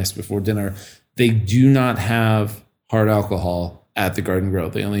sound nice before dinner. They do not have hard alcohol at the Garden Grill.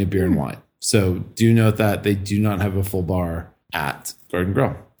 They only have beer and wine. So do note that they do not have a full bar at Garden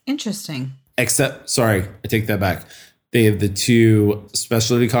Grill. Interesting. Except, sorry, I take that back. They have the 2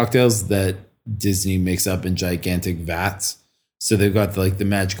 specialty cocktails that Disney makes up in gigantic vats. So they've got the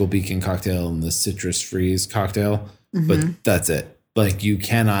Magical Beacon cocktail and the Citrus Freeze cocktail, but that's it. Like you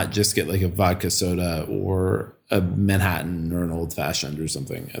cannot just get like a vodka soda or a Manhattan or an old fashioned or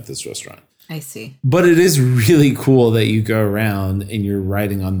something at this restaurant. I see. But it is really cool that you go around and you're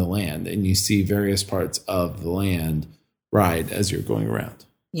riding on the land and you see various parts of the land ride as you're going around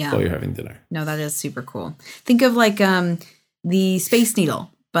while you're having dinner. No, that is super cool. Think of like the Space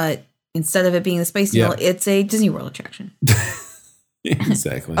Needle, but instead of it being the Space Needle, it's a Disney World attraction.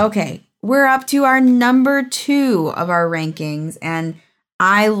 Exactly. Okay. We're up to our number 2 of our rankings. And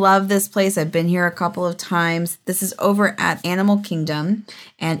I love this place. I've been here a couple of times. This is over at Animal Kingdom,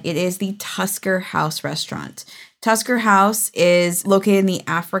 and it is the Tusker House restaurant. Tusker House is located in the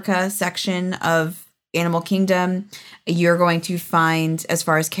Africa section of Animal Kingdom, you're going to find, as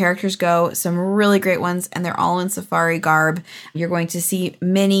far as characters go, some really great ones, and they're all in safari garb. You're going to see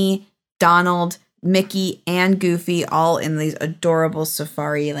Minnie, Donald, Mickey, and Goofy all in these adorable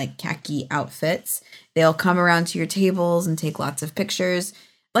safari, like khaki outfits. They'll come around to your tables and take lots of pictures.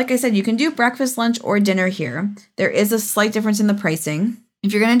 Like I said, you can do breakfast, lunch, or dinner here. There is a slight difference in the pricing.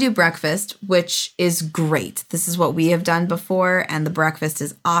 If you're going to do breakfast, which is great, this is what we have done before, and the breakfast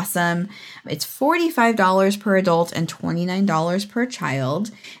is awesome. It's $45 per adult and $29 per child.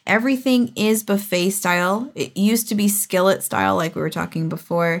 Everything is buffet style. It used to be skillet style, like we were talking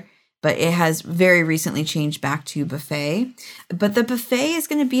before, but it has very recently changed back to buffet. But the buffet is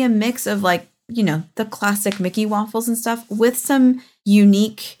going to be a mix of like, you know, the classic Mickey waffles and stuff with some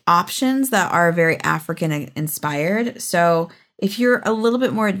unique options that are very African inspired. So if you're a little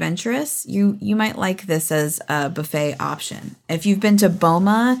bit more adventurous, you might like this as a buffet option. If you've been to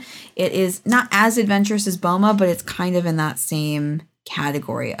Boma, it is not as adventurous as Boma, but it's kind of in that same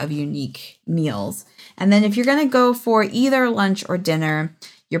category of unique meals. And then if you're going to go for either lunch or dinner,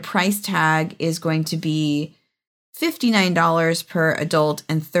 your price tag is going to be $59 per adult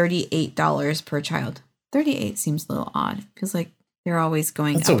and $38 per child. 38 seems a little odd. Feels like they're always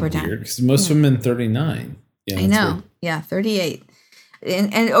going That's up so or down. Because most of them in 39. Yeah, I know. Weird. Yeah, 38.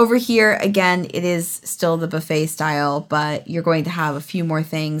 And over here, again, it is still the buffet style, but you're going to have a few more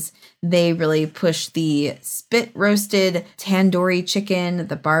things. They really push the spit roasted tandoori chicken,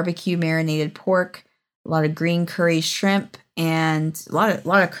 the barbecue marinated pork, a lot of green curry shrimp, and a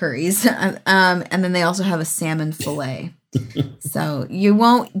lot of curries. And then they also have a salmon fillet. So you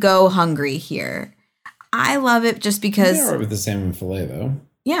won't go hungry here. I love it just because... They're all right with the salmon fillet, though.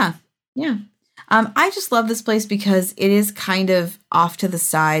 Yeah. I just love this place because it is kind of off to the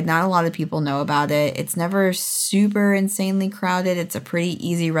side. Not a lot of people know about it. It's never super insanely crowded. It's a pretty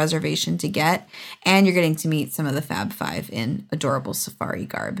easy reservation to get. And you're getting to meet some of the Fab Five in adorable safari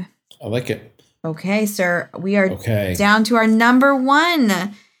garb. I like it. Okay, sir. We are down to our number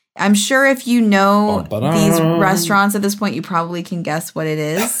one. I'm sure if you know these restaurants at this point, you probably can guess what it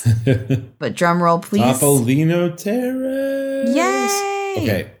is. But drum roll, please. Topolino Terrace. Yay!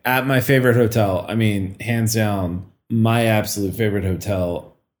 Okay, at my favorite hotel, I mean, hands down, my absolute favorite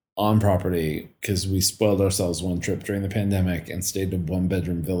hotel on property, because we spoiled ourselves one trip during the pandemic and stayed in a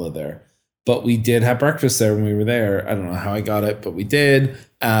 1-bedroom villa there. But we did have breakfast there when we were there. I don't know how I got it, but we did.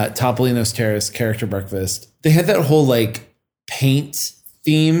 Topolino's Terrace, character breakfast. They had that whole like paint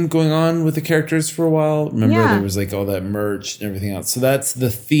theme going on with the characters for a while. Remember, there was like all that merch and everything else. So that's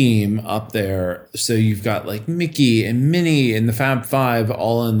the theme up there. So you've got like Mickey and Minnie and the Fab Five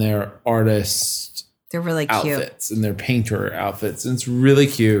all in their artist They're really outfits cute. and their painter outfits. And it's really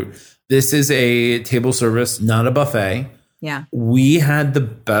cute. This is a table service, not a buffet. Yeah. We had the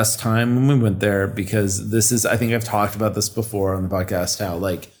best time when we went there because this is, I think I've talked about this before on the podcast, how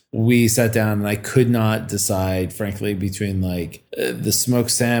like we sat down and I could not decide, frankly, between like the smoked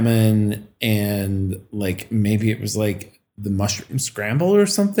salmon and like maybe it was like the mushroom scramble or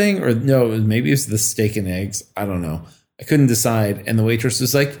something, or no, maybe it was the steak and eggs. I don't know. I couldn't decide. And the waitress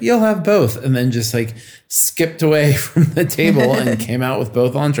was like, you'll have both. And then just like skipped away from the table and came out with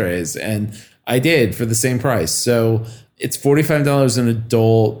both entrees. And I did for the same price. So it's $45 an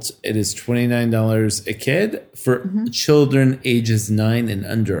adult. It is $29 a kid for children ages 9 and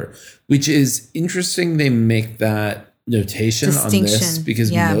under, which is interesting. They make that notation on this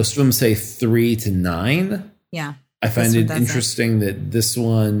because most of them say 3 to 9. Yeah. I find it interesting that this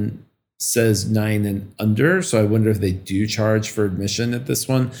one says 9 and under. So I wonder if they do charge for admission at this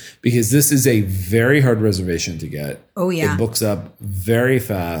one, because this is a very hard reservation to get. Oh yeah. It books up very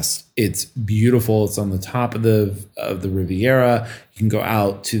fast. It's beautiful. It's on the top of the Riviera. You can go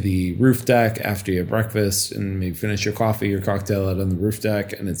out to the roof deck after you have breakfast and maybe finish your coffee or cocktail out on the roof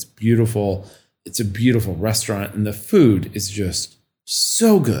deck. And it's beautiful. It's a beautiful restaurant. And the food is just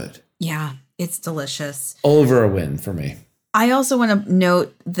so good. Yeah, it's delicious. Over a win for me. I also want to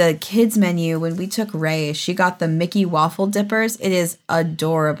note the kids menu. When we took Ray, she got the Mickey waffle dippers. It is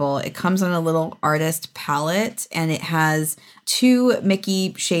adorable. It comes on a little artist palette and it has 2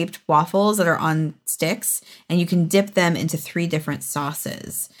 Mickey shaped waffles that are on sticks and you can dip them into 3 different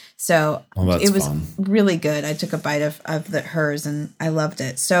sauces. So it was really good. I took a bite of hers and I loved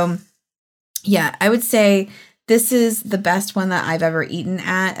it. So yeah, I would say this is the best one that I've ever eaten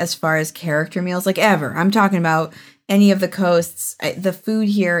at as far as character meals, like ever. I'm talking about any of the coasts. The food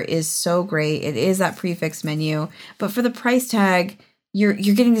here is so great. It is that prefix menu, but for the price tag, you're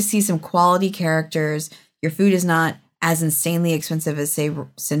getting to see some quality characters. Your food is not as insanely expensive as, say,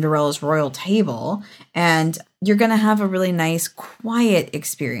 Cinderella's Royal Table. And you're going to have a really nice, quiet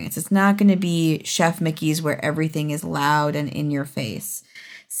experience. It's not going to be Chef Mickey's where everything is loud and in your face.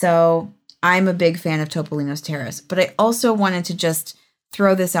 So I'm a big fan of Topolino's Terrace, but I also wanted to just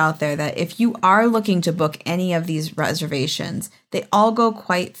throw this out there that if you are looking to book any of these reservations, they all go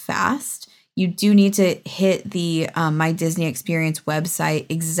quite fast. You do need to hit the My Disney Experience website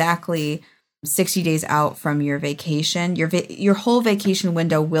exactly 60 days out from your vacation. Your whole vacation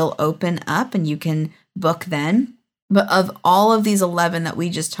window will open up and you can book then. But of all of these 11 that we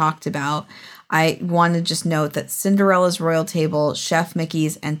just talked about, I want to just note that Cinderella's Royal Table, Chef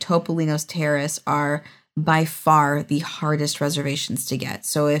Mickey's, and Topolino's Terrace are by far the hardest reservations to get.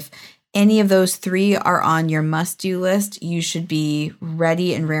 So if any of those 3 are on your must-do list, you should be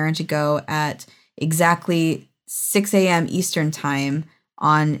ready and raring to go at exactly 6 a.m. Eastern time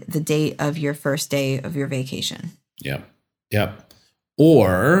on the date of your first day of your vacation. Yep.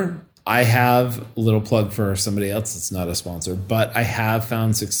 Or I have a little plug for somebody else that's not a sponsor, but I have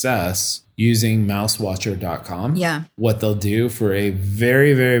found success using mousewatcher.com. Yeah. What they'll do for a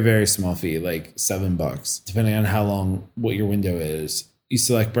very, very, very small fee, like $7, depending on how long, what your window is. You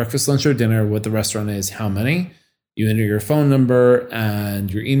select breakfast, lunch, or dinner, what the restaurant is, how many. You enter your phone number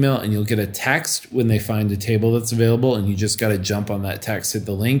and your email, and you'll get a text when they find a table that's available. And you just got to jump on that text, hit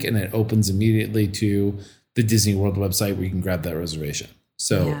the link, and it opens immediately to the Disney World website where you can grab that reservation.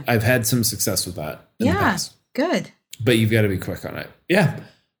 So I've had some success with that in the past. Good. But you've got to be quick on it. Yeah.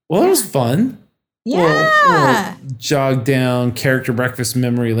 Well, it was fun. Yeah. We'll jog down character breakfast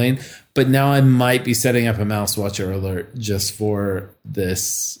memory lane. But now I might be setting up a Mouse Watcher alert just for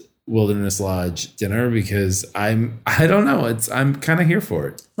this Wilderness Lodge dinner because I don't know. I'm kind of here for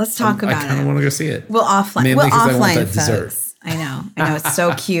it. Let's talk about it. I kind of want to go see it. We'll offline. Mainly because I want that folks. dessert. I know. It's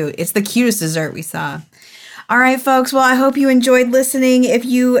so cute. It's the cutest dessert we saw. All right, folks. Well, I hope you enjoyed listening. If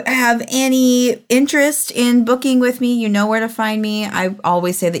you have any interest in booking with me, you know where to find me. I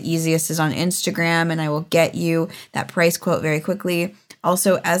always say the easiest is on Instagram, and I will get you that price quote very quickly.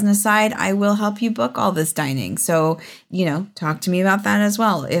 Also, as an aside, I will help you book all this dining. So, talk to me about that as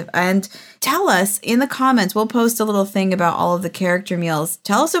well. And tell us in the comments. We'll post a little thing about all of the character meals.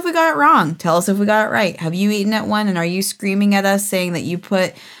 Tell us if we got it wrong. Tell us if we got it right. Have you eaten at one? And are you screaming at us saying that you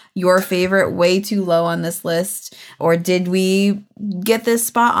put your favorite way too low on this list? Or did we get this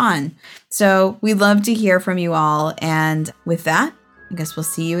spot on? So we'd love to hear from you all. And with that, I guess we'll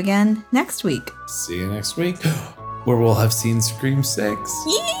see you again next week. See you next week. Where we'll have seen Scream 6.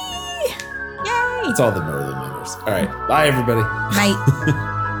 Yay! It's all the Merlin winners. All right. Bye, everybody. Bye.